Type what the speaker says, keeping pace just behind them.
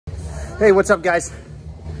Hey, what's up guys?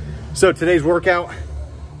 So today's workout,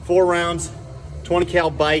 4 rounds, 20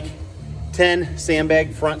 cal bike, 10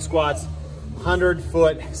 sandbag front squats,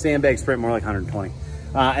 100-foot sandbag sprint, more like 120.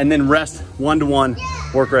 And then rest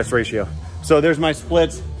 1-to-1 work rest ratio. So there's my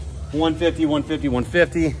splits, 150, 150,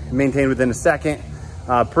 150, maintained within a second.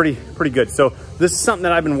 Pretty good. So this is something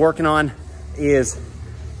that I've been working on, is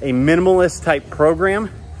a minimalist type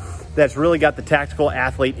program that's really got the tactical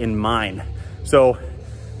athlete in mind. So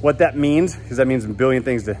what that means, because that means a billion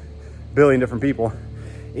things to a billion different people,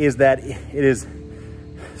 is that it is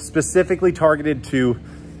specifically targeted to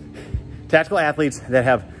tactical athletes that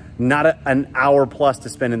have not an hour plus to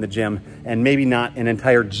spend in the gym, and maybe not an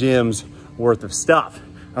entire gym's worth of stuff,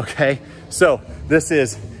 okay? So this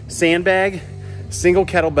is sandbag, single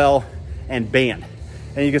kettlebell, and band.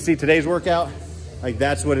 And you can see today's workout, like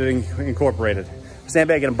that's what it incorporated.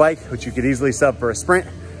 Sandbag and a bike, which you could easily sub for a sprint.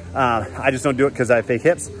 I just don't do it because I have fake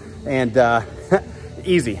hips. And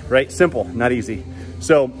easy, right? Simple, not easy.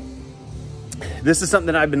 So this is something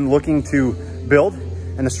that I've been looking to build,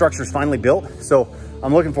 and the structure is finally built. So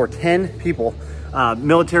I'm looking for 10 people,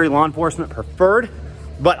 military, law enforcement preferred,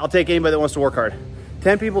 but I'll take anybody that wants to work hard.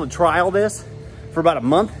 10 people to trial this for about a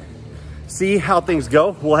month, see how things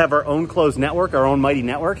go. We'll have our own closed network, our own mighty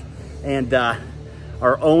network, and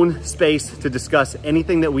our own space to discuss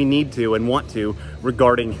anything that we need to and want to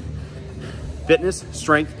regarding fitness,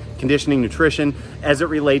 strength, conditioning, nutrition, as it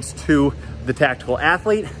relates to the tactical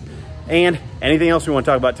athlete, and anything else we want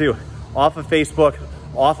to talk about too. Off of Facebook,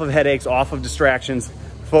 off of headaches, off of distractions,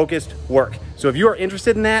 focused work. So if you are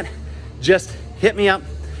interested in that, just hit me up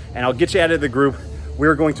and I'll get you out of the group.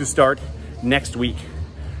 We're going to start next week.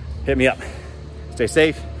 Hit me up. Stay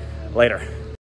safe. Later.